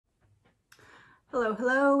Hello,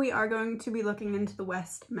 hello. We are going to be looking into the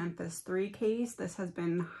West Memphis 3 case. This has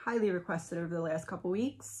been highly requested over the last couple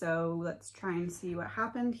weeks, so let's try and see what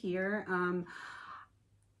happened here.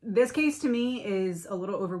 This case to me is a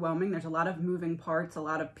little overwhelming. There's a lot of moving parts, a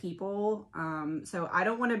lot of people. So I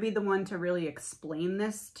don't want to be the one to really explain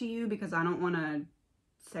this to you because I don't want to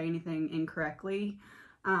say anything incorrectly.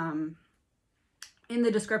 In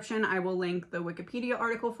the description, I will link the Wikipedia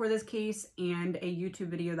article for this case and a YouTube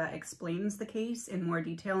video that explains the case in more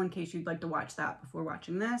detail in case you'd like to watch that before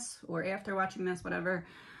watching this or after watching this, whatever.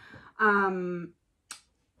 So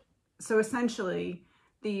essentially,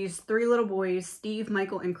 these three little boys, Steve,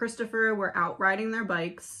 Michael, and Christopher, were out riding their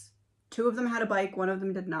bikes. Two of them had a bike, one of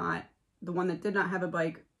them did not. The one that did not have a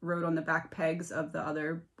bike rode on the back pegs of the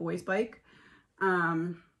other boy's bike.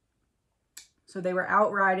 So they were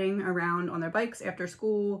out riding around on their bikes after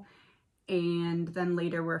school and then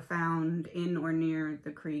later were found in or near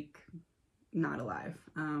the creek, not alive.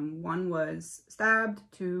 One was stabbed,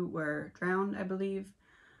 two were drowned, I believe.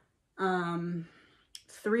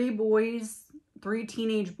 Three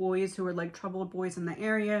teenage boys who were like troubled boys in the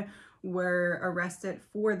area were arrested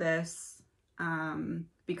for this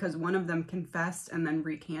because one of them confessed and then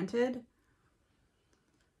recanted.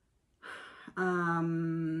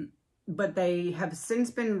 But they have since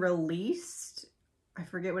been released. I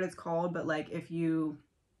forget what it's called, but like if you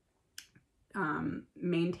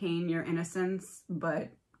maintain your innocence but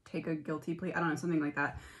take a guilty plea, I don't know, something like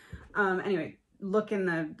that. Anyway, look in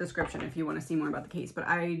the description if you want to see more about the case, but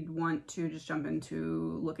I want to just jump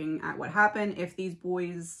into looking at what happened, if these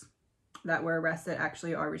boys that were arrested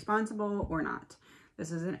actually are responsible or not.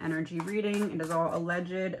 This is an energy reading. It is all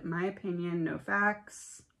alleged, my opinion, no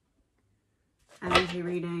facts. Energy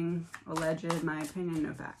reading, alleged, my opinion,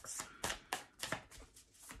 no facts.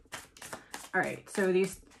 All right, so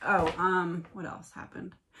these, what else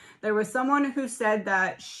happened? There was someone who said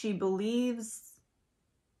that she believes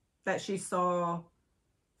that she saw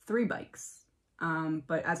 3 bikes.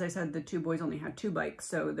 But as I said, the two boys only had 2 bikes.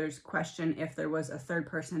 So there's question if there was a third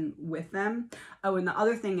person with them. Oh, and the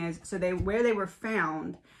other thing is, so where they were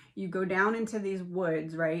found, you go down into these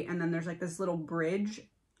woods, right? And then there's like this little bridge,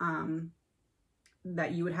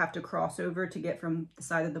 that you would have to cross over to get from the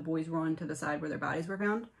side that the boys were on to the side where their bodies were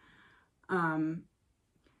found.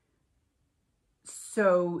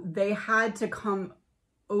 So they had to come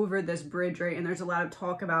over this bridge, right? And there's a lot of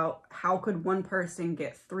talk about how could one person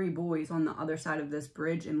get 3 boys on the other side of this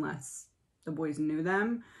bridge unless the boys knew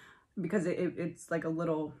them, because it's like a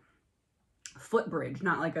little footbridge,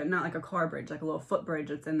 not like a car bridge, like a little footbridge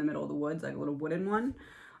that's in the middle of the woods, like a little wooden one.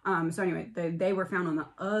 So anyway, they were found on the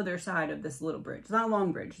other side of this little bridge. It's not a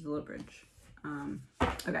long bridge, it's a little bridge.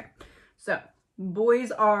 Okay, so boys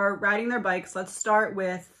are riding their bikes. Let's start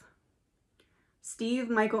with Steve,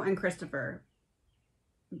 Michael, and Christopher.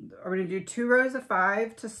 We're going to do 2 rows of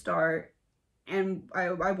 5 to start. And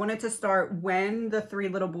I wanted to start when the 3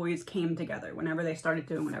 little boys came together, whenever they started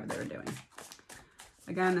doing whatever they were doing.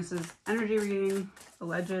 Again, this is energy reading,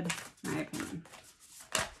 alleged, my opinion.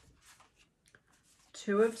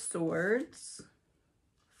 2 of Swords,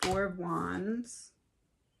 4 of Wands,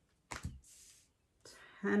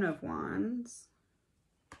 10 of Wands,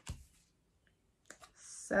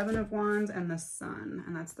 7 of Wands, and the Sun.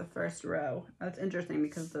 And that's the first row. That's interesting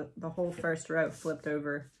because the whole first row flipped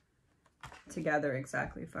over together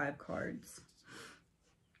exactly 5 cards.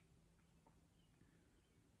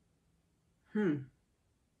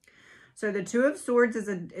 So the 2 of Swords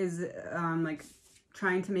is like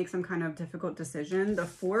trying to make some kind of difficult decision. The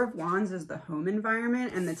 4 of Wands is the home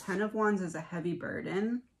environment, and the 10 of Wands is a heavy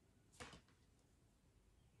burden.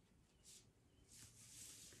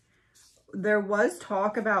 There was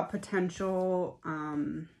talk about potential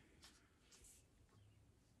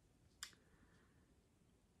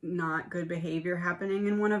not good behavior happening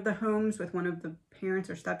in one of the homes with one of the parents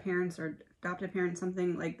or step-parents or adoptive parents,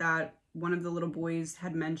 something like that. One of the little boys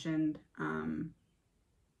had mentioned,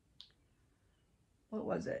 what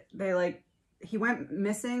was it? He went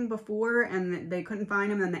missing before and they couldn't find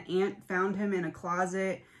him. And the aunt found him in a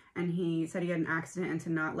closet and he said he had an accident and to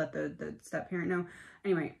not let the step-parent know.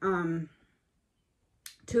 Anyway, 2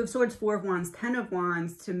 of Swords, 4 of Wands, 10 of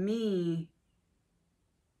Wands, to me,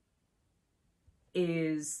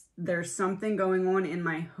 is there's something going on in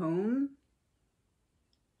my home.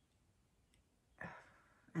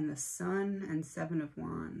 And the Sun and 7 of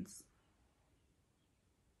Wands.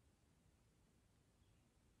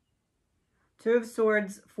 2 of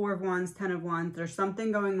Swords, 4 of Wands, 10 of Wands. There's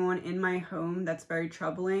something going on in my home that's very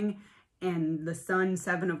troubling. And the Sun,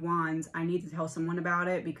 7 of Wands, I need to tell someone about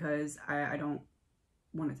it because I don't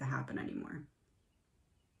want it to happen anymore.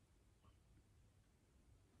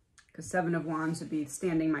 because Seven of Wands would be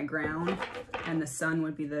standing my ground, and the Sun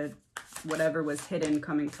would be the whatever was hidden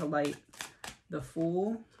coming to light. The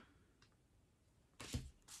Fool.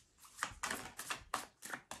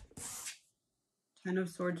 Ten of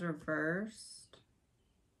Swords reversed.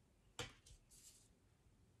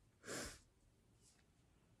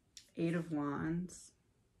 Eight of Wands.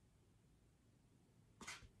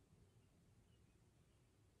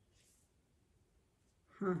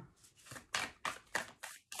 Huh.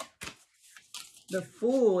 The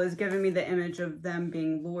Fool is giving me the image of them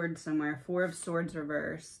being lured somewhere. Four of Swords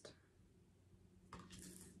reversed.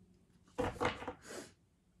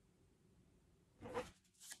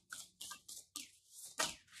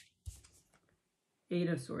 Eight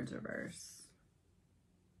of Swords reversed.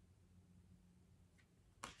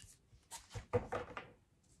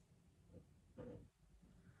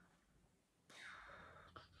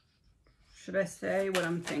 Should I say what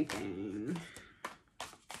I'm thinking?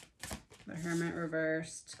 The Hermit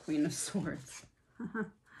reversed. Queen of Swords.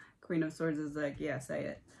 Queen of Swords is like, yeah, say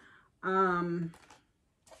it.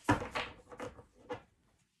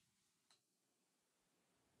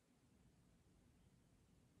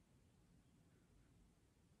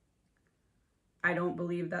 I don't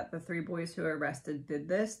believe that the three boys who were arrested did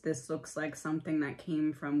this. This looks like something that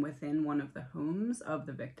came from within one of the homes of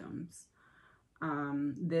the victims.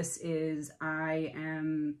 This is, I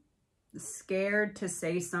am scared to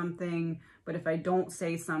say something, but if I don't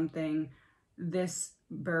say something, this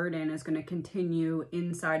burden is going to continue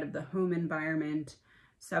inside of the home environment.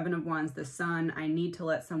 Seven of Wands, the Sun. I need to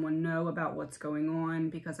let someone know about what's going on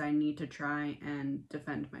because I need to try and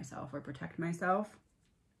defend myself or protect myself.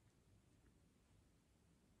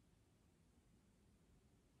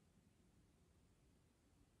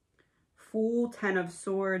 Fool, Ten of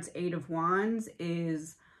Swords, Eight of Wands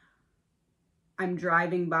is I'm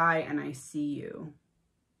driving by and I see you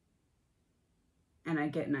and I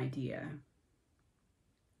get an idea.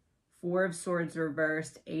 Four of Swords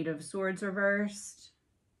reversed, Eight of Swords reversed.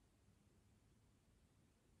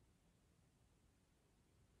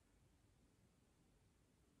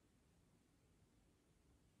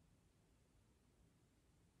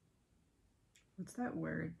 What's that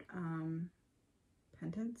word?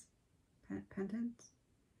 Penance? Penance?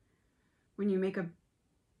 When you make a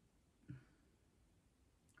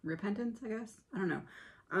repentance, I guess? I don't know.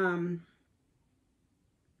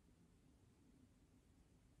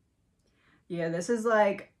 Yeah, this is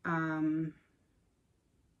like, how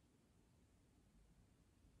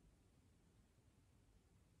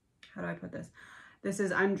do I put this? This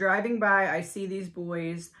is, I'm driving by, I see these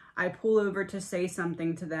boys, I pull over to say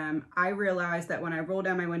something to them. I realize that when I roll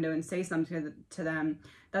down my window and say something to them,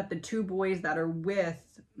 that the two boys that are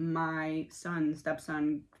with my son,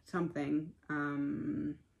 stepson, something,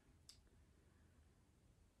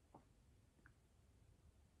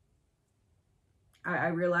 I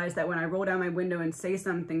realize that when I roll down my window and say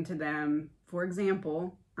something to them, for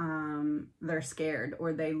example, they're scared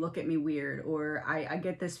or they look at me weird, or I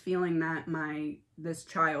get this feeling that this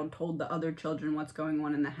child told the other children what's going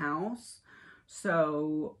on in the house.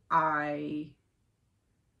 So I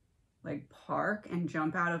like park and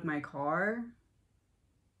jump out of my car.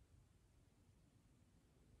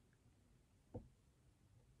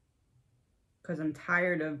 Because I'm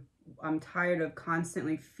tired of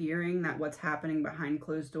constantly fearing that what's happening behind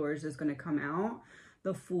closed doors is going to come out.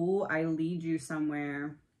 The Fool, I lead you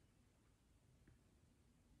somewhere.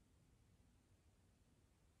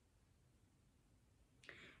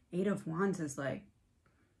 Eight of Wands is like,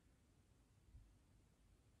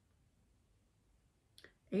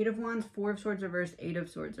 Eight of Wands, Four of Swords reversed, Eight of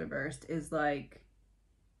Swords reversed is like,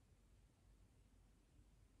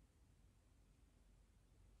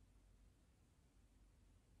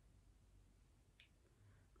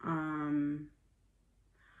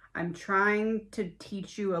 I'm trying to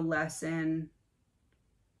teach you a lesson,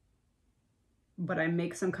 but I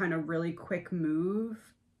make some kind of really quick move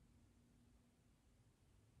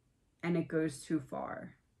and it goes too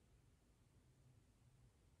far.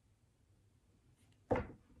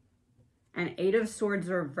 And Eight of Swords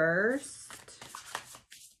reversed.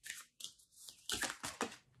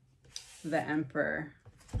 The Emperor.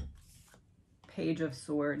 Page of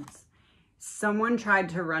Swords. Someone tried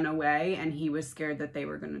to run away and he was scared that they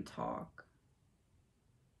were going to talk.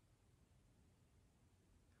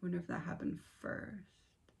 I wonder if that happened first.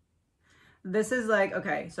 This is like,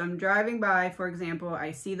 okay, so I'm driving by, for example,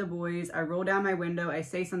 I see the boys, I roll down my window, I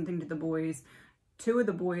say something to the boys. Two of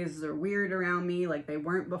the boys are weird around me like they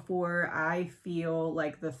weren't before. I feel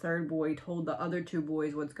like the third boy told the other two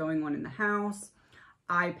boys what's going on in the house.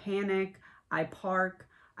 I panic, I park,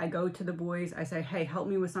 I go to the boys, I say, hey, help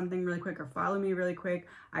me with something really quick or follow me really quick.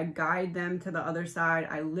 I guide them to the other side.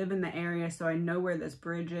 I live in the area, so I know where this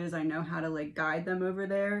bridge is. I know how to like guide them over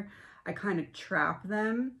there. I kind of trap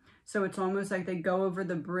them. So it's almost like they go over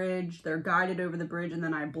the bridge, they're guided over the bridge, and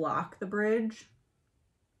then I block the bridge.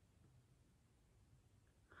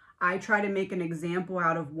 I try to make an example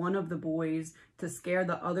out of one of the boys to scare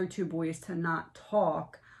the other two boys to not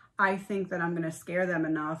talk. I think that I'm going to scare them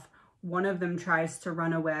enough. One of them tries to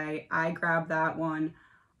run away. I grab that one.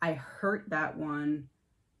 I hurt that one.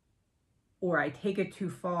 Or I take it too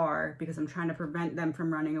far because I'm trying to prevent them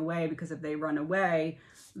from running away, because if they run away,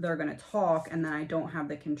 they're going to talk and then I don't have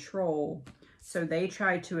the control. So they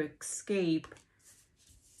try to escape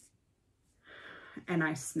and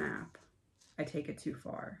I snap. I take it too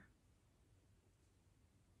far.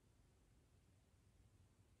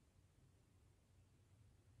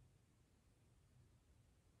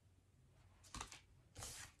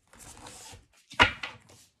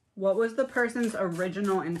 What was the person's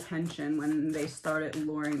original intention when they started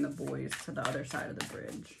luring the boys to the other side of the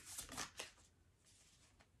bridge?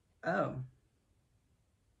 Oh.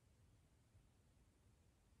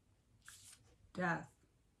 Death.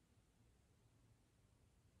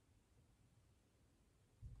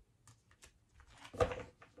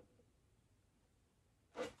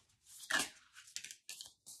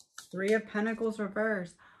 Three of Pentacles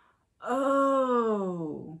reversed.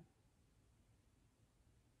 Oh.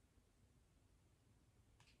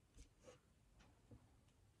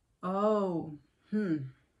 Oh. The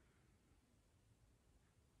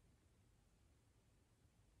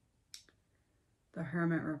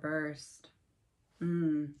Hermit reversed.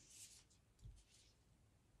 It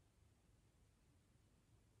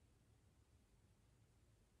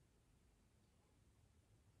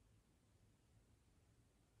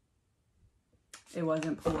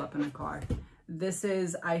wasn't pull up in the car. This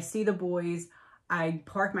is, I see the boys. I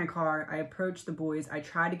park my car. I approach the boys. I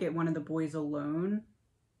try to get one of the boys alone.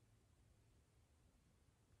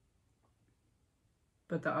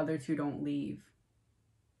 But the other two don't leave.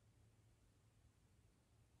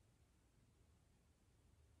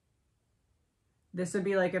 This would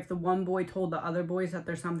be like if the one boy told the other boys that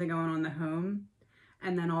there's something going on in the home,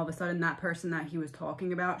 and then all of a sudden that person that he was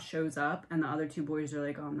talking about shows up and the other two boys are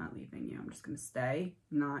like, oh, I'm not leaving you. I'm just going to stay,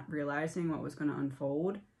 not realizing what was going to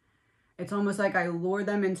unfold. It's almost like I lure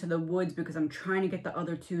them into the woods because I'm trying to get the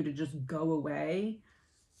other two to just go away.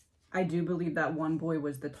 I do believe that one boy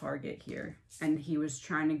was the target here, and he was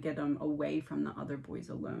trying to get them away from the other boys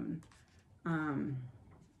alone.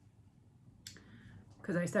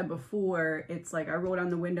 Because I said before, it's like I rolled down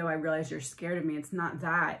the window, I realized you're scared of me. It's not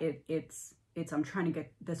that. It's I'm trying to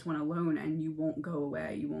get this one alone, and you won't go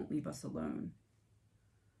away. You won't leave us alone.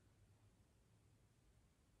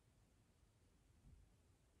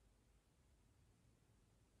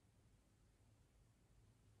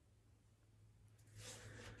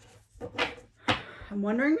 I'm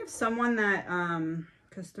wondering if someone that,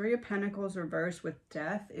 because Three of Pentacles reversed with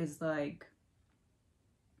Death is like,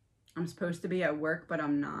 I'm supposed to be at work, but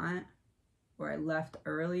I'm not. Or I left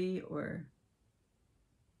early, or...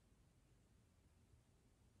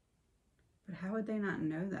 But how would they not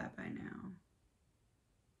know that by now?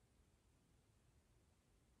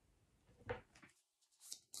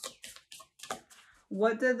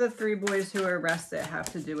 What did the three boys who were arrested have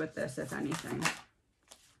to do with this, if anything?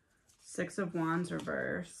 Six of Wands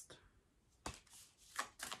reversed.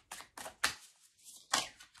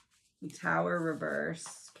 The Tower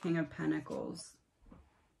reversed. King of Pentacles.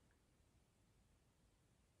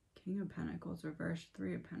 King of Pentacles reversed.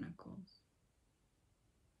 Three of Pentacles.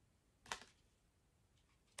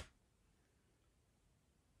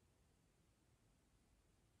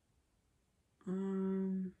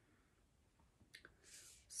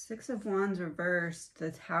 Six of Wands reversed.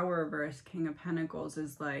 The Tower reversed. King of Pentacles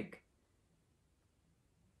is like,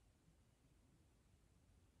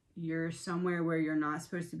 you're somewhere where you're not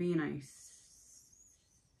supposed to be and I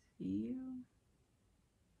see you.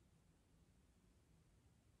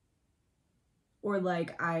 Or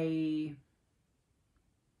like I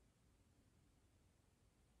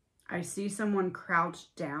see someone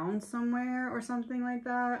crouched down somewhere or something like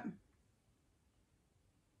that.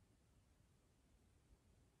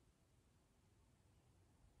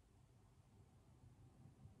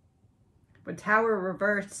 But Tower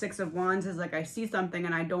reversed, Six of Wands is like I see something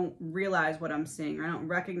and I don't realize what I'm seeing. Or I don't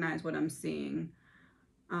recognize what I'm seeing.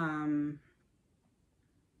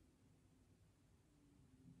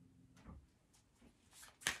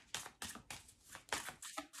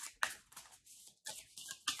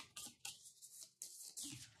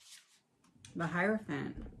 The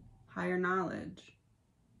Hierophant, higher knowledge.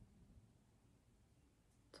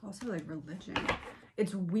 also like religion.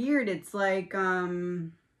 It's weird. It's like,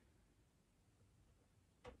 the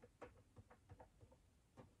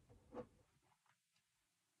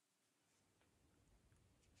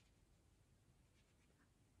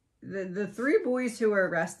three boys who were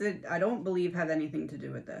arrested, I don't believe have anything to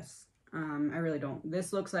do with this. I really don't.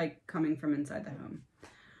 This looks like coming from inside the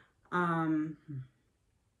home.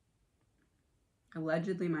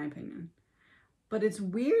 Allegedly, my opinion. But it's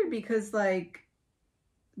weird because, like,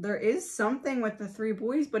 there is something with the three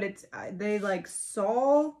boys, but it's, they, like,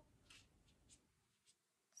 saw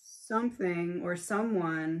something or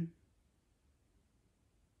someone.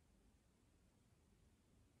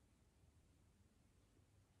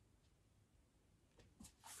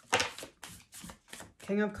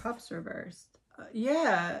 King of Cups reversed.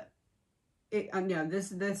 Yeah. Yeah,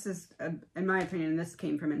 this is, in my opinion, this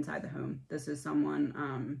came from inside the home. This is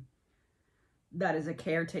someone, that is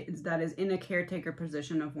in a caretaker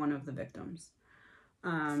position of one of the victims.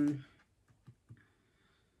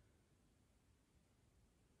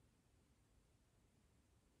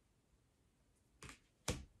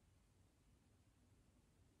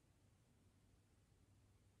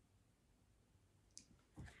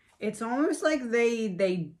 It's almost like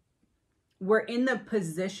they were in the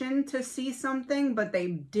position to see something, but they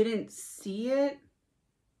didn't see it.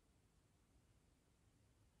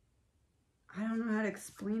 I don't know how to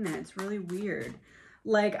explain it. It's really weird.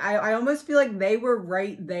 Like, I almost feel like they were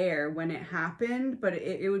right there when it happened, but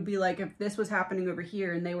it would be like if this was happening over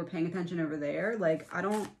here and they were paying attention over there. Like, I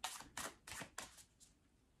don't...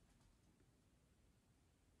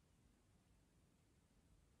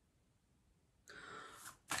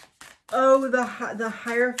 Oh, the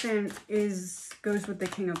Hierophant goes with the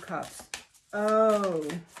King of Cups. Oh,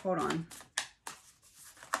 hold on.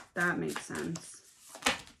 That makes sense.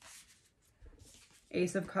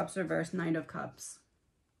 Ace of Cups reversed, Knight of Cups.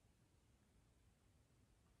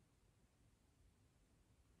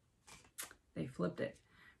 They flipped it.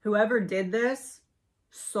 Whoever did this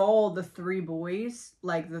saw the three boys,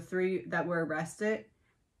 like the three that were arrested.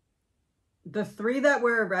 The three that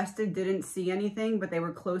were arrested didn't see anything, but they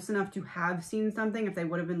were close enough to have seen something if they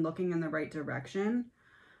would have been looking in the right direction.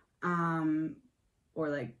 Or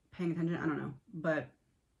like paying attention, I don't know. But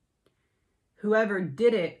whoever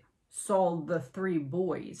did it saw the three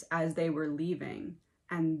boys as they were leaving,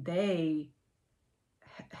 and they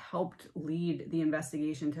helped lead the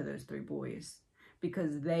investigation to those three boys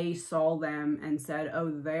because they saw them and said, oh,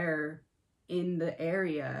 they're in the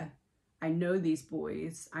area. I know these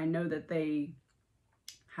boys. I know that they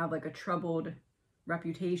have like a troubled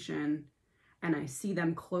reputation, and I see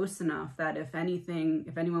them close enough that if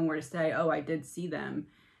anyone were to say, oh, I did see them,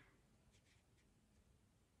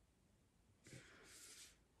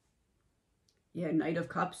 yeah, Knight of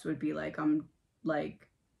Cups would be like, I'm like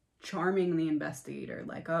charming the investigator,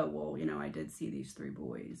 like, oh, well, you know, I did see these three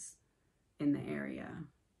boys in the area.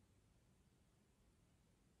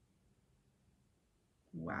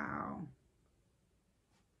 Wow.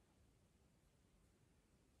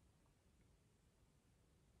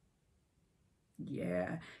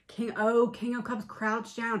 Yeah. King of Cups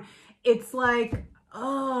crouched down. It's like,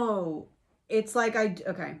 oh, it's like okay,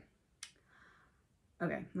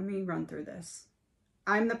 let me run through this.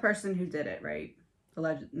 I'm the person who did it, right?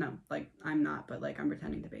 No, like, I'm not, but like, I'm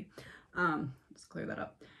pretending to be. Let's clear that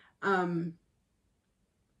up.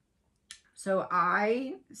 So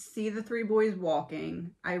I see the three boys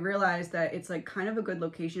walking. I realize that it's like kind of a good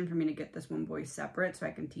location for me to get this one boy separate so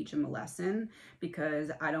I can teach him a lesson, because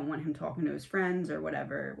I don't want him talking to his friends or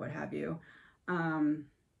whatever, what have you. I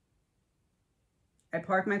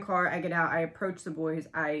park my car, I get out, I approach the boys,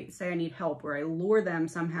 I say I need help, or I lure them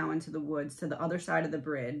somehow into the woods to the other side of the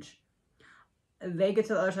bridge. They get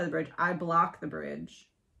to the other side of the bridge, I block the bridge.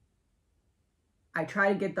 I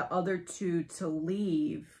try to get the other two to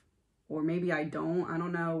leave, or maybe I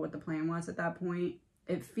don't know what the plan was at that point.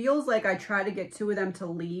 It feels like I try to get two of them to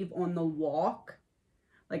leave on the walk.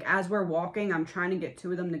 Like, as we're walking, I'm trying to get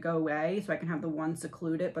two of them to go away so I can have the one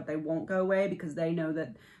secluded, but they won't go away because they know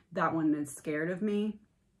that that one is scared of me.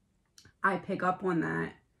 I pick up on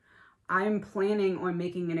that. I'm planning on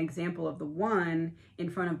making an example of the one in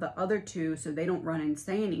front of the other two so they don't run and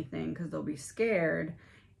say anything because they'll be scared.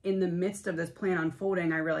 In the midst of this plan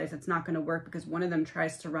unfolding, I realize it's not going to work because one of them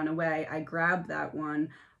tries to run away. I grab that one.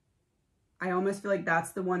 I almost feel like that's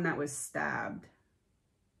the one that was stabbed.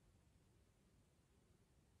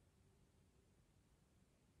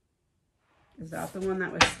 Is that the one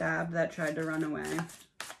that was stabbed that tried to run away?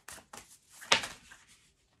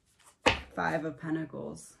 Five of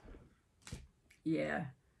Pentacles. Yeah.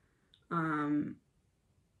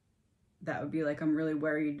 that would be like, I'm really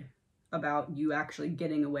worried about you actually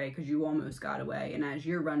getting away because you almost got away. And as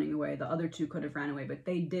you're running away, the other two could have ran away, but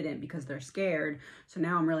they didn't because they're scared. So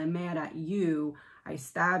now I'm really mad at you. I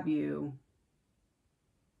stab you.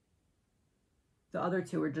 The other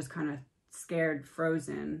two are just kind of scared,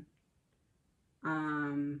 frozen.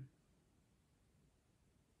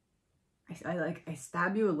 I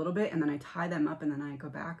stab you a little bit and then I tie them up and then I go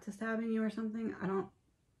back to stabbing you or something. I don't.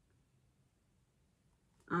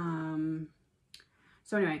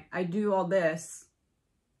 So anyway, I do all this.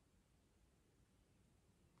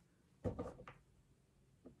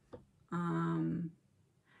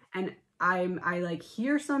 And I like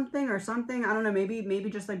hear something or something. I don't know, maybe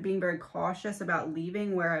just like being very cautious about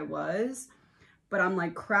leaving where I was. But I'm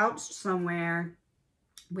like crouched somewhere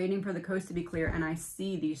waiting for the coast to be clear, and I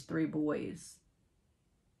see these 3 boys.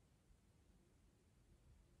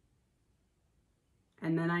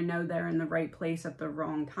 And then I know they're in the right place at the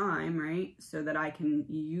wrong time, right? So that I can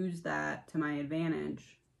use that to my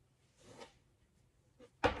advantage.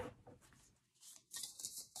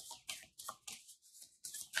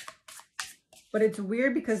 But it's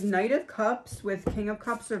weird because Knight of Cups with King of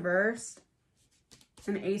Cups reversed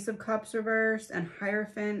and Ace of Cups reversed and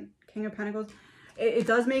Hierophant, King of Pentacles. It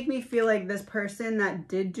does make me feel like this person that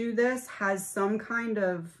did do this has some kind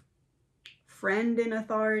of friend in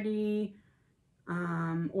authority,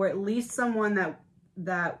 or at least someone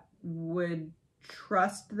that would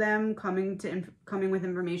trust them coming with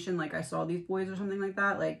information, like I saw these boys or something like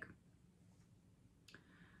that. Like,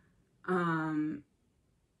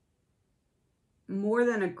 more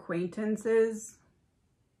than acquaintances,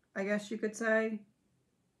 I guess you could say.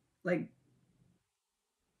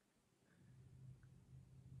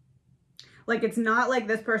 Like it's not like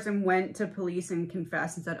this person went to police and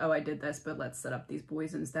confessed and said, oh, I did this, but let's set up these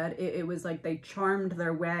boys instead. It was like they charmed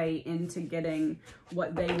their way into getting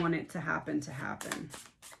what they wanted to happen.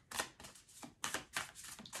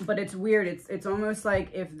 But it's weird. It's almost like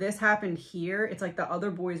if this happened here, it's like the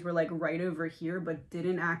other boys were like right over here, but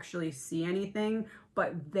didn't actually see anything,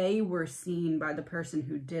 but they were seen by the person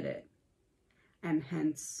who did it and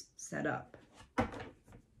hence set up.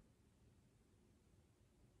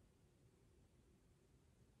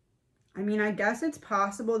 I mean, I guess it's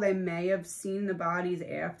possible they may have seen the bodies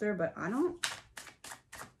after, but I don't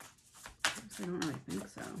really think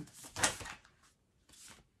so.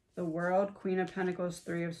 The World, Queen of Pentacles,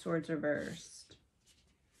 3 of Swords reversed.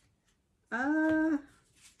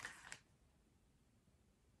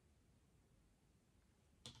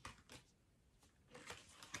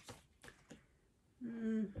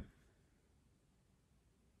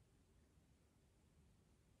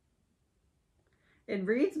 It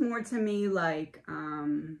reads more to me like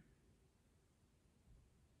in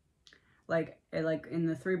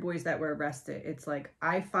the 3 boys that were arrested, it's like,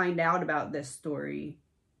 I find out about this story.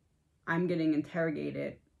 I'm getting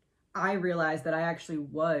interrogated. I realized that I actually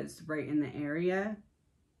was right in the area.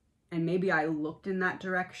 And maybe I looked in that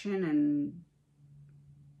direction and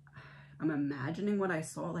I'm imagining what I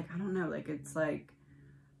saw. Like, I don't know. Like, it's like,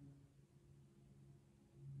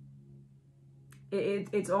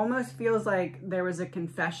 it almost feels like there was a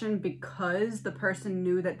confession because the person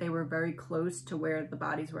knew that they were very close to where the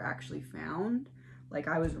bodies were actually found. Like,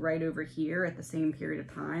 I was right over here at the same period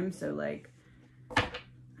of time. So, like, I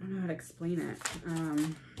don't know how to explain it.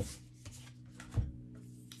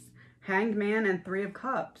 Hanged Man and 3 of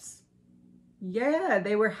Cups. Yeah,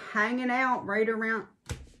 they were hanging out right around.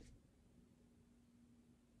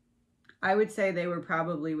 I would say they were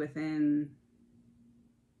probably within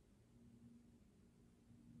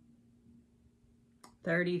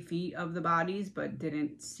 30 feet of the bodies, but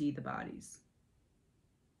didn't see the bodies.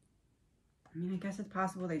 I mean, I guess it's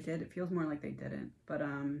possible they did. It feels more like they didn't, but,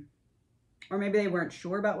 or maybe they weren't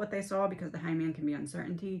sure about what they saw because the hangman can be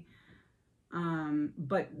uncertainty.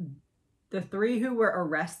 But the 3 who were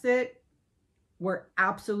arrested were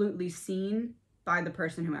absolutely seen by the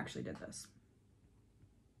person who actually did this.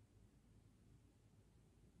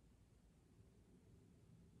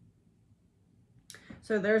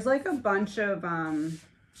 So there's like a bunch of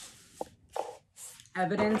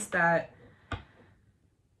evidence that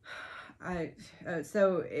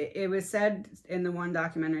so it was said in the one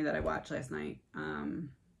documentary that I watched last night. I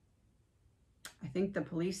think the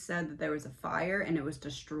police said that there was a fire and it was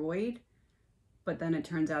destroyed, but then it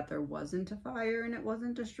turns out there wasn't a fire and it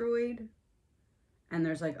wasn't destroyed. And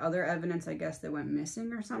there's like other evidence, I guess, that went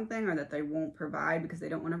missing or something, or that they won't provide because they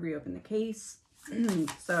don't want to reopen the case.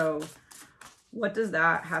 So what does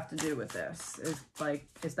that have to do with this?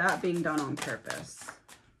 Is that being done on purpose?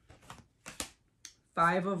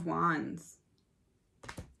 5 of Wands.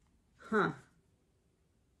 Huh.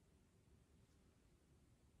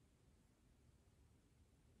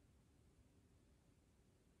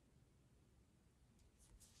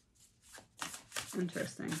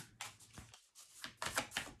 Interesting.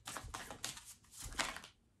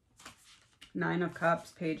 Nine of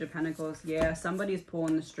Cups, Page of Pentacles. Yeah, somebody's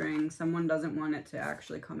pulling the string. Someone doesn't want it to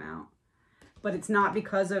actually come out. But it's not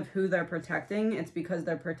because of who they're protecting. It's because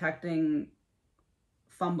they're protecting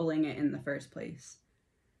fumbling it in the first place.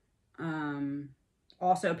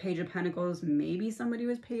 Also, Page of Pentacles, maybe somebody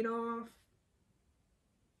was paid off.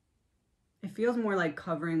 It feels more like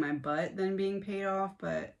covering my butt than being paid off,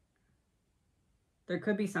 but there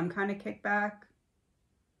could be some kind of kickback.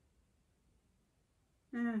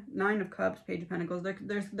 Nine of Cups, Page of Pentacles.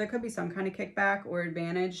 There could be some kind of kickback or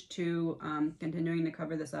advantage to continuing to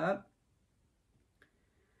cover this up.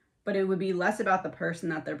 But it would be less about the person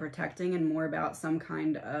that they're protecting and more about some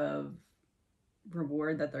kind of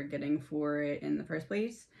reward that they're getting for it in the first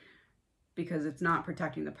place. Because it's not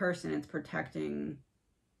protecting the person, it's protecting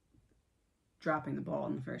dropping the ball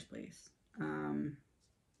in the first place.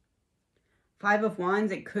 Five of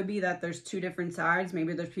Wands, it could be that there's two different sides.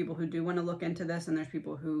 Maybe there's people who do want to look into this and there's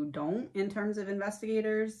people who don't in terms of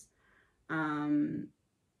investigators.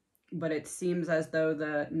 But it seems as though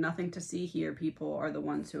the nothing to see here people are the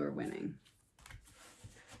ones who are winning.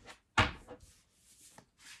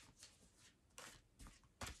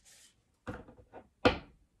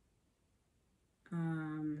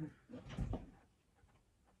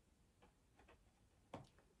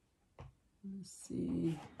 Let's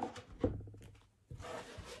see.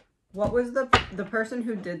 What was the person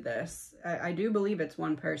who did this? I do believe it's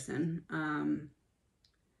one person.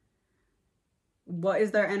 What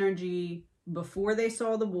is their energy before they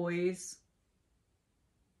saw the boys,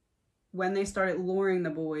 when they started luring the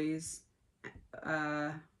boys,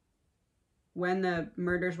 when the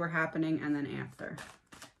murders were happening, and then after?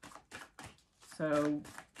 So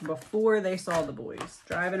before they saw the boys,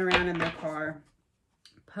 driving around in their car.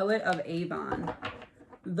 Poet of Avon,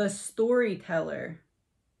 the storyteller.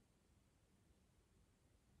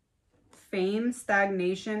 Fame,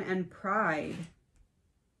 stagnation, and pride.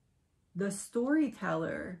 The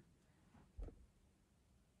storyteller.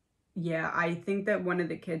 Yeah, I think that one of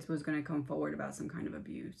the kids was going to come forward about some kind of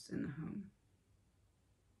abuse in the home.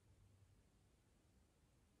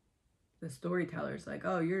 The storyteller's like,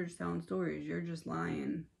 oh, you're just telling stories. You're just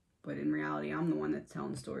lying. But in reality, I'm the one that's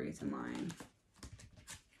telling stories and lying.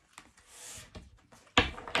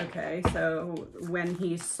 Okay, so when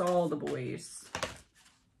he saw the boys,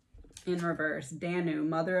 in reverse, Danu,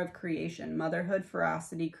 mother of creation, motherhood,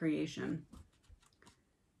 ferocity, creation.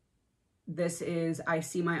 This is, I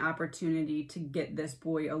see my opportunity to get this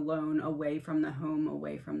boy alone, away from the home,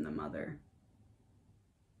 away from the mother.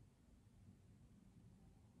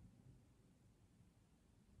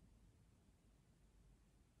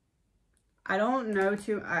 I don't know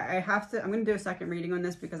I have to, I'm going to do a second reading on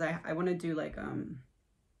this because I want to do like,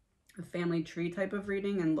 a family tree type of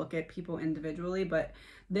reading and look at people individually, but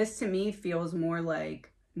this to me feels more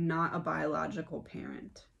like not a biological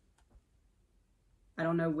parent. I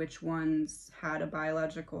don't know which ones had a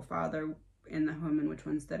biological father in the home and which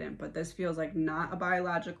ones didn't, but this feels like not a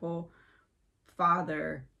biological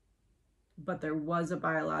father, but there was a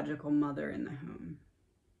biological mother in the home.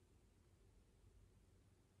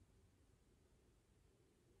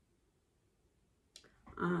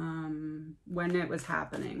 When it was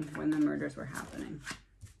happening, when the murders were happening.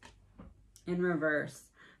 In reverse,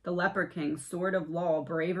 the Leper King, sword of law,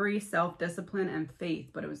 bravery, self-discipline, and faith.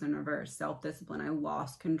 But it was in reverse, self-discipline. I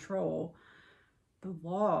lost control. The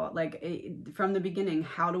law, like from the beginning,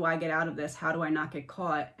 how do I get out of this? How do I not get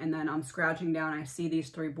caught? And then I'm scrouching down. I see these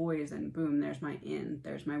three boys and boom, there's my in.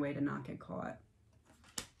 There's my way to not get caught.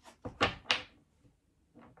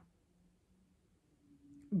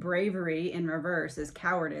 Bravery in reverse is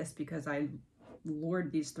cowardice because I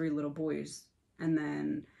lured these three little boys. And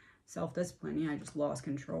then self-discipline, yeah, I just lost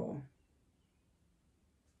control.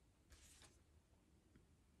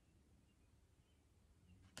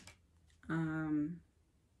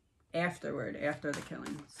 After the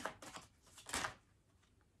killings.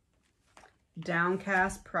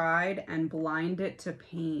 Downcast pride and blinded to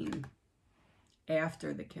pain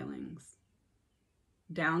after the killings.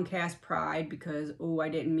 Downcast pride because, oh, I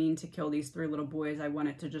didn't mean to kill these three little boys. I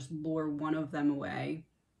wanted to just lure one of them away.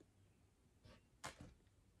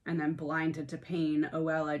 And then blinded to pain. Oh,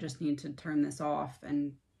 well, I just need to turn this off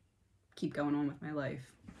and keep going on with my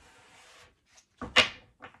life.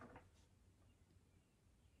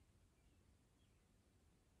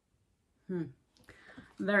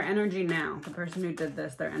 Their energy now. The person who did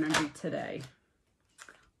this, their energy today.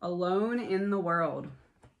 Alone in the world.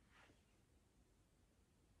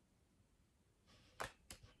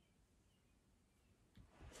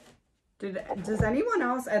 Does anyone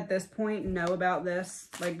else at this point know about this?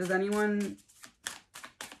 Like, does anyone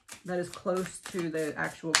that is close to the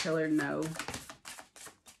actual killer know?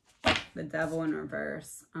 The Devil in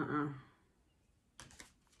reverse.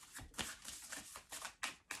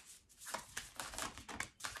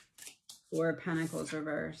 Four of Pentacles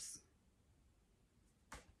reverse.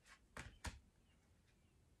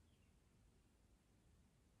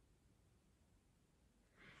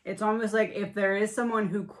 It's almost like if there is someone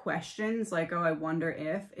who questions, like, oh, I wonder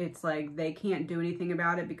if, it's like they can't do anything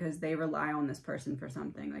about it because they rely on this person for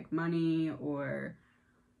something, like money, or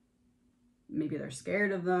maybe they're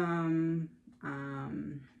scared of them.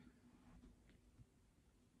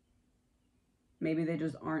 Maybe they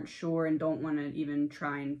just aren't sure and don't want to even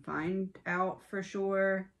try and find out for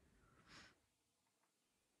sure.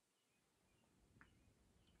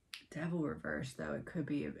 Devil reverse, though, it could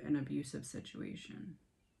be an abusive situation.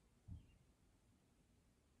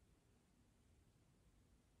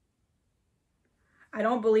 I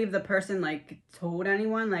don't believe the person, like, told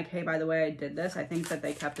anyone, like, hey, by the way, I did this. I think that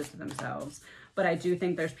they kept it to themselves. But I do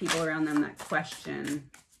think there's people around them that question.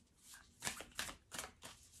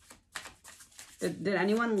 Did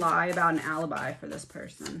anyone lie about an alibi for this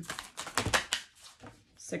person?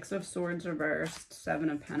 Six of Swords reversed, Seven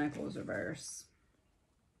of Pentacles reversed.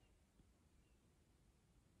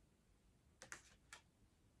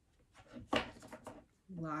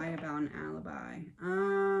 Lie about an alibi.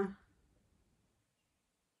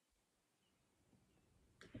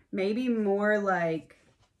 Maybe more like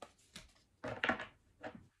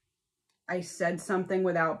I said something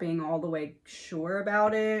without being all the way sure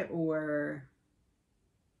about it, or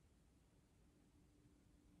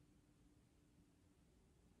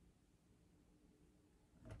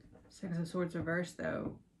Six of Swords reversed,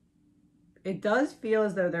 though. It does feel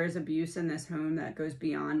as though there is abuse in this home that goes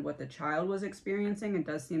beyond what the child was experiencing. It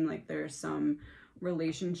does seem like there's some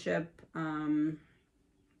relationship,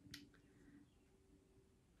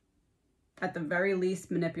 at the very least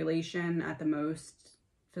manipulation, at the most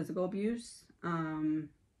physical abuse. I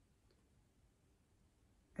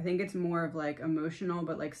think it's more of like emotional,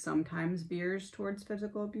 but like sometimes veers towards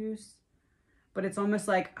physical abuse. But it's almost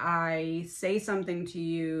like I say something to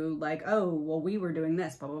you like, oh, well, we were doing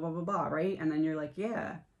this, blah, blah, blah, blah, blah, right? And then you're like,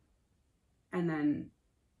 yeah. And then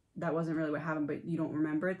that wasn't really what happened, but you don't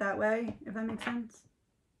remember it that way, if that makes sense.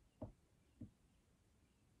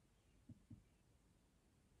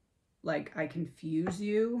 Like, I confuse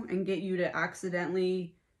you and get you to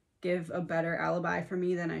accidentally give a better alibi for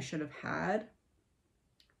me than I should have had.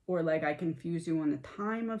 Or like I confuse you on the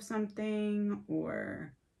time of something,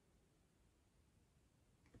 or...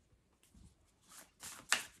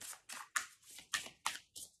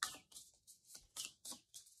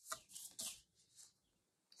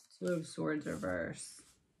 Two of Swords reverse.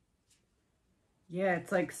 Yeah,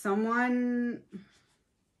 it's like someone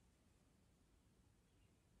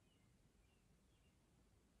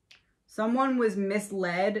was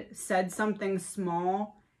misled, said something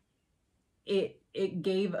small. It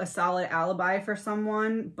gave a solid alibi for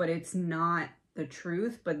someone, but it's not the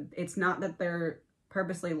truth. But it's not that they're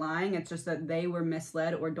purposely lying. It's just that they were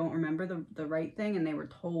misled or don't remember the right thing, and they were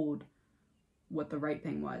told what the right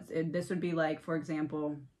thing was. This would be like, for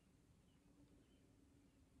example,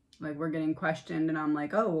 like we're getting questioned and I'm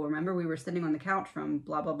like, oh, well, remember we were sitting on the couch from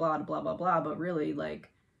blah, blah, blah to blah, blah, blah. But really,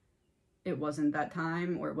 like, it wasn't that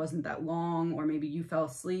time, or it wasn't that long, or maybe you fell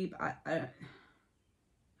asleep.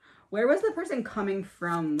 Where was the person coming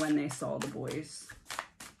from when they saw the boys?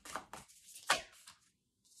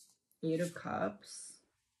 Eight of Cups.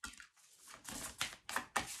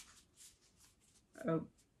 Oh.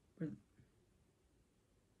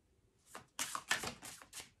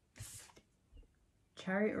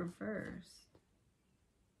 Chariot reversed.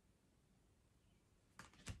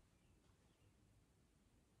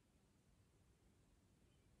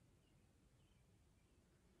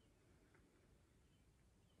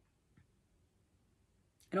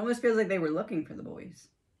 It almost feels like they were looking for the boys.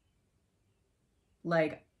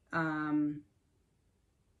 Like,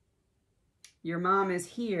 your mom is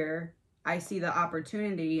here. I see the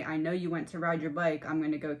opportunity. I know you went to ride your bike. I'm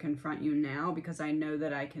going to go confront you now because I know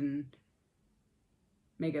that I can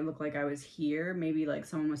make it look like I was here. Maybe like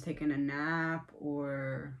someone was taking a nap,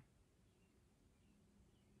 or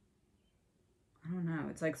I don't know.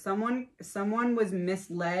 It's like someone was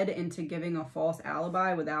misled into giving a false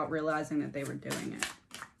alibi without realizing that they were doing it.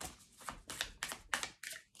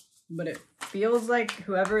 But it feels like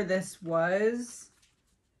whoever this was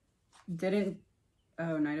didn't...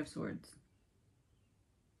 Oh, Knight of Swords.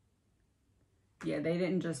 Yeah, they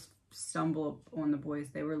didn't just stumble on the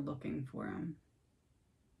boys. They were looking for them.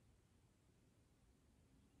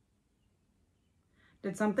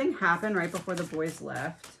 Did something happen right before the boys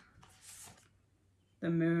left? The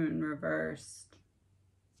moon reversed.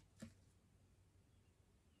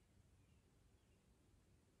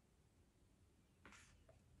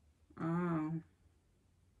 Oh.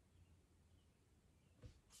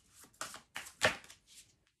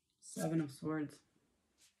 Seven of Swords.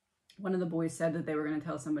 One of the boys said that they were going to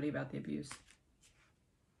tell somebody about the abuse.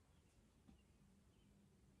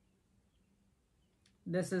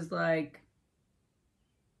 This is like,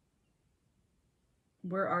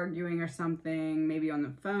 we're arguing or something, maybe on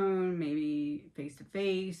the phone, maybe face to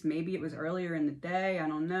face, maybe it was earlier in the day, I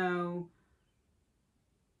don't know.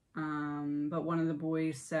 But one of the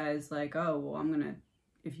boys says like, oh, well,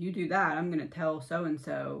 if you do that, I'm gonna tell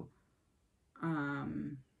so-and-so.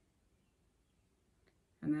 And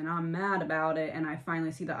then I'm mad about it, and I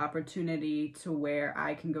finally see the opportunity to where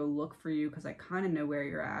I can go look for you because I kind of know where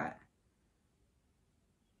you're at.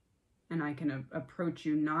 And I can approach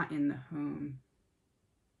you not in the home.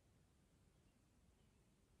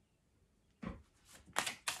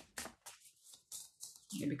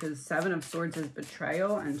 Yeah, because Seven of Swords is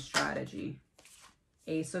betrayal and strategy.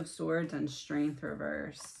 Ace of Swords and Strength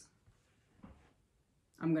reverse.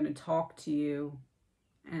 I'm going to talk to you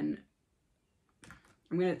and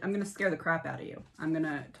I'm gonna scare the crap out of you. I'm going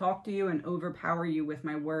to talk to you and overpower you with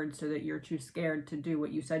my words so that you're too scared to do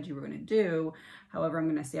what you said you were going to do. However,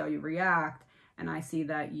 I'm going to see how you react. And I see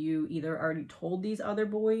that you either already told these other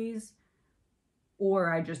boys,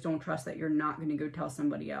 or I just don't trust that you're not going to go tell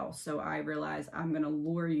somebody else. So I realize I'm going to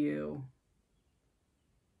lure you.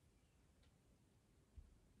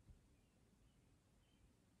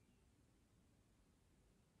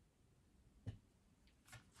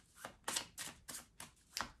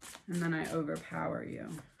 And then I overpower you.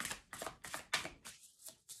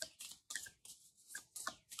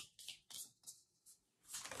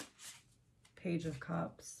 Page of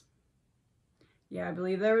Cups. Yeah, I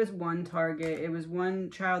believe there was one target. It was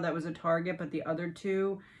one child that was a target, but the other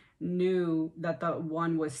two knew that the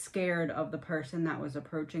one was scared of the person that was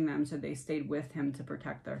approaching them, so they stayed with him to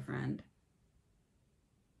protect their friend.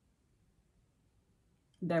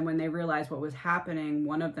 Then when they realized what was happening,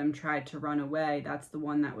 one of them tried to run away. That's the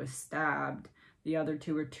one that was stabbed. The other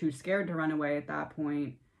two were too scared to run away at that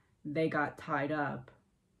point. They got tied up.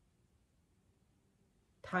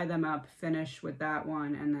 Tie them up, finish with that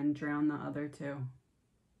one, and then drown the other two.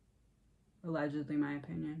 Allegedly, my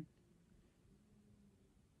opinion.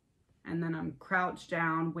 And then I'm crouched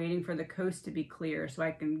down, waiting for the coast to be clear so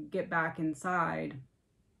I can get back inside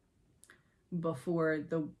before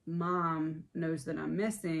the mom knows that I'm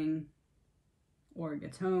missing or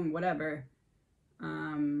gets home, whatever.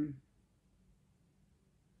 And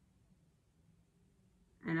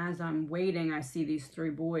as I'm waiting, I see these three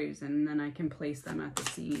boys, and then I can place them at the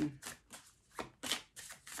scene.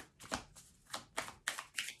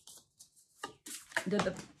 Did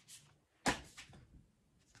the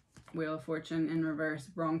Wheel of Fortune in reverse,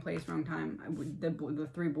 wrong place, wrong time. The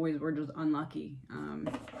three boys were just unlucky.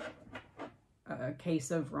 A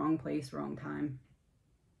case of wrong place, wrong time.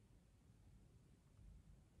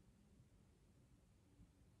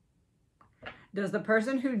 Does the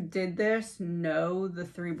person who did this know the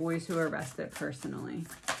three boys who were arrested personally?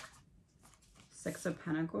 Six of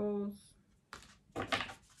Pentacles.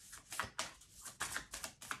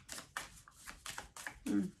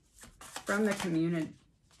 From the community,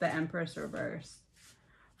 the Empress reverse.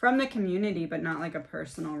 From the community, but not like a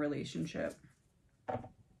personal relationship.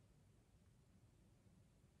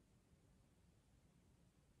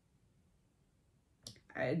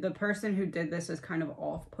 The person who did this is kind of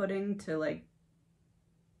off-putting to like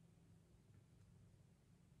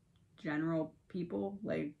general people,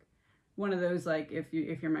 like one of those like if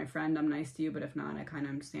you're my friend, I'm nice to you, but if not, I kind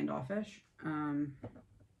of am standoffish.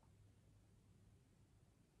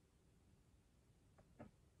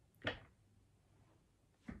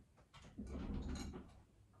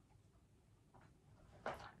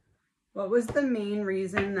 What was the main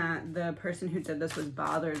reason that the person who did this was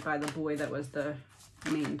bothered by the boy that was the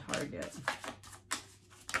main target?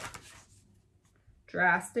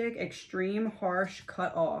 Drastic, extreme, harsh,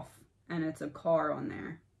 cut off. And it's a car on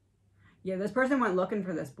there. Yeah, this person went looking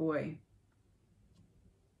for this boy.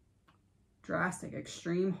 Drastic,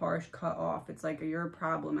 extreme, harsh, cut off. It's like, you're a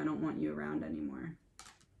problem. I don't want you around anymore.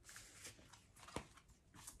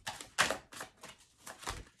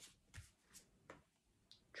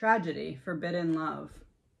 Tragedy, forbidden love.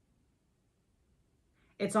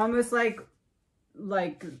 It's almost like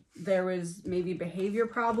there was maybe behavior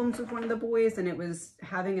problems with one of the boys, and it was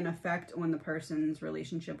having an effect on the person's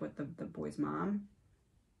relationship with the boy's mom.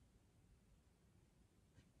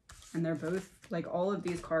 And they're both, like, all of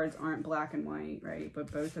these cards aren't black and white, right?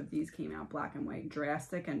 But both of these came out black and white.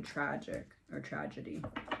 Drastic and tragic, or tragedy.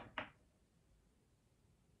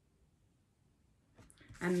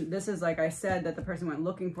 And this is, like I said, that the person went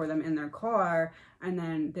looking for them in their car. And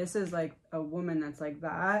then this is, like, a woman that's like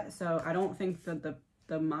that. So I don't think that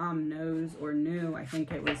the mom knows or knew. I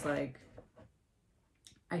think it was, like,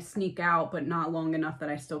 I sneak out, but not long enough that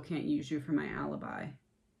I still can't use you for my alibi.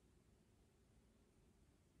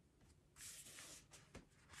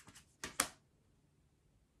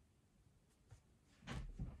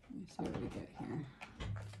 Let's see what we get here.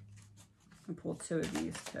 I'll pull 2 of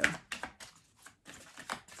these too.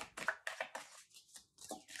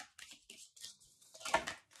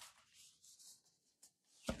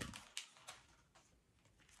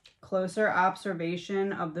 Closer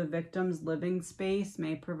observation of the victim's living space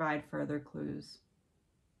may provide further clues.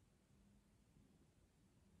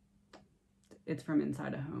 It's from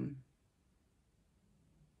inside a home.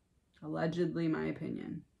 Allegedly, my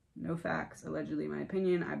opinion. No facts, allegedly my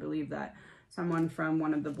opinion. I believe that someone from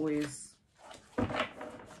one of the boys'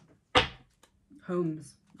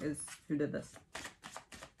 homes is who did this.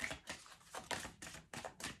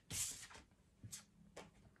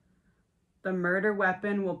 The murder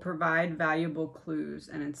weapon will provide valuable clues,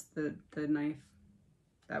 and it's the knife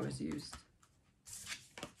that was used.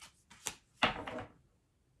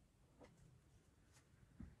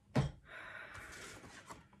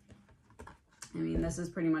 I mean, this is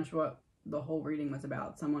pretty much what the whole reading was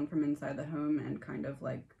about. Someone from inside the home and kind of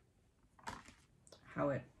like how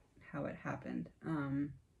it happened.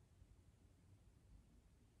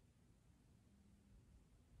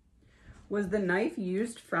 Was the knife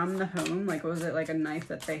used from the home? Like, was it like a knife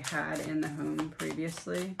that they had in the home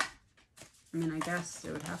previously? I mean, I guess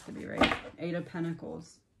it would have to be, right? 8 of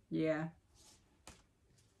Pentacles. Yeah.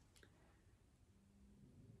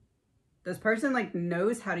 This person, like,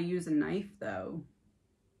 knows how to use a knife, though.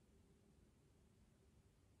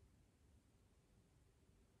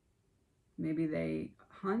 Maybe they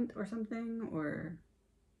hunt or something, or...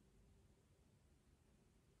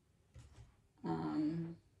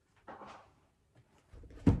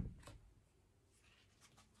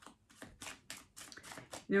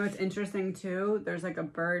 You know, it's interesting, too. There's, like, a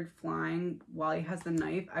bird flying while he has the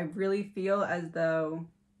knife. I really feel as though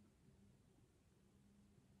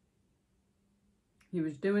he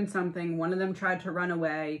was doing something. One of them tried to run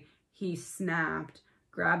away. He snapped,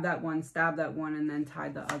 grabbed that one, stabbed that one, and then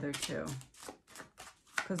tied the other 2.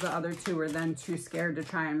 Because the other 2 were then too scared to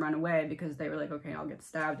try and run away because they were like, okay, I'll get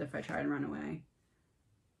stabbed if I try and run away.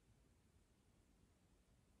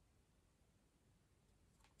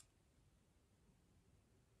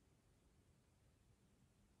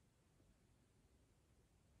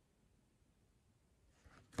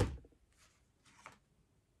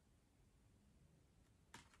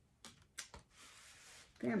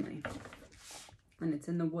 Family. And it's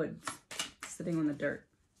in the woods, sitting on the dirt.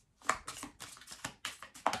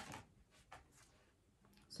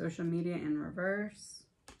 Social media in reverse.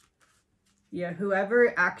 Yeah,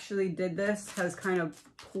 whoever actually did this has kind of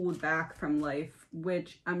pulled back from life,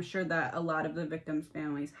 which I'm sure that a lot of the victims'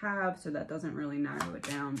 families have, so that doesn't really narrow it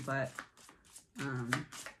down, but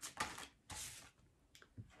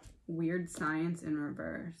weird science in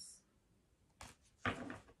reverse.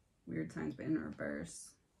 Weird science, but in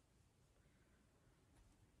reverse.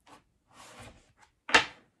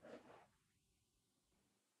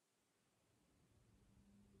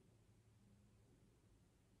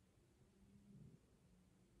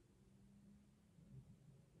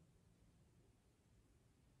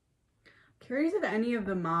 Curious if any of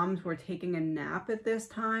the moms were taking a nap at this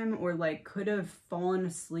time or like could have fallen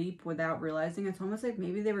asleep without realizing. It's almost like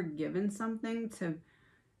maybe they were given something to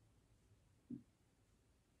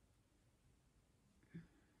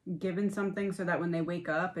so that when they wake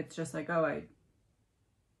up, it's just like, oh, I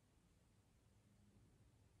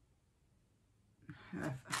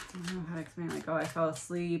don't know how to explain it. Like, oh, I fell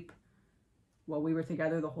asleep while we were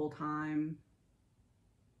together the whole time.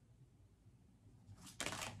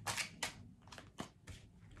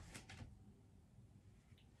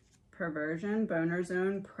 Perversion, boner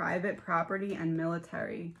zone, private property, and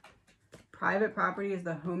military. Private property is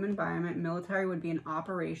the home environment. Military would be an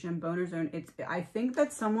operation. Boner zone, I think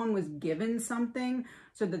that someone was given something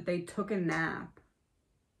so that they took a nap.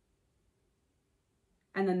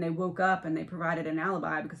 And then they woke up and they provided an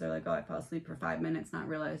alibi because they're like, oh, I fell asleep for 5 minutes, not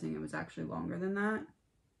realizing it was actually longer than that.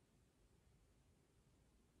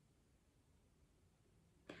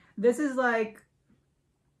 This is like,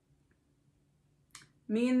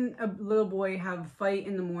 me and a little boy have a fight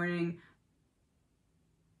in the morning.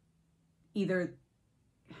 Either,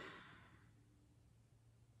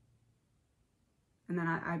 And then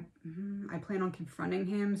I plan on confronting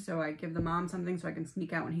him, so I give the mom something so I can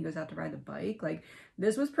sneak out when he goes out to ride the bike. Like,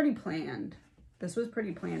 this was pretty planned. This was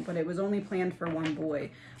pretty planned, but it was only planned for one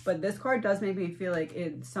boy. But this card does make me feel like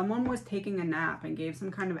someone was taking a nap and gave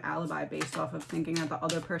some kind of alibi based off of thinking that the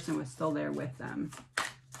other person was still there with them.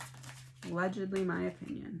 Allegedly, my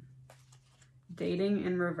opinion. Dating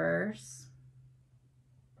in reverse.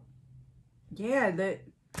 Yeah,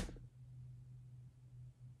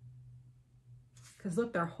 because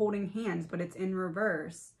look, they're holding hands, but it's in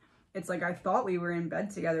reverse. It's like I thought we were in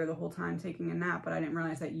bed together the whole time taking a nap, but I didn't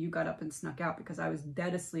realize that you got up and snuck out because I was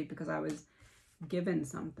dead asleep because I was given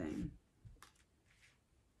something.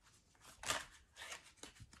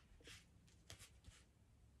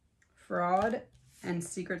 Fraud and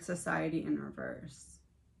secret society in reverse.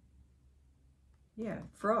 Yeah,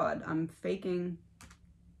 fraud. I'm faking.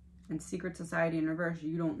 And secret society in reverse.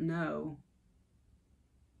 You don't know.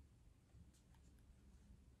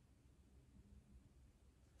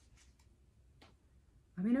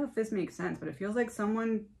 Let me know if this makes sense, but it feels like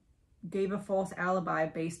someone gave a false alibi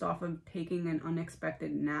based off of taking an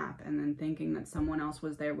unexpected nap and then thinking that someone else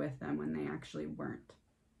was there with them when they actually weren't.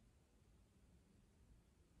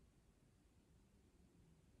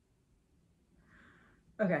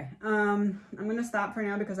 Okay, I'm going to stop for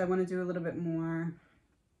now because I want to do a little bit more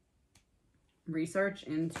research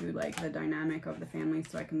into like the dynamic of the family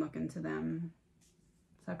so I can look into them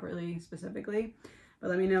separately, specifically. But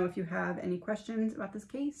let me know if you have any questions about this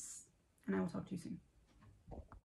case, and I will talk to you soon.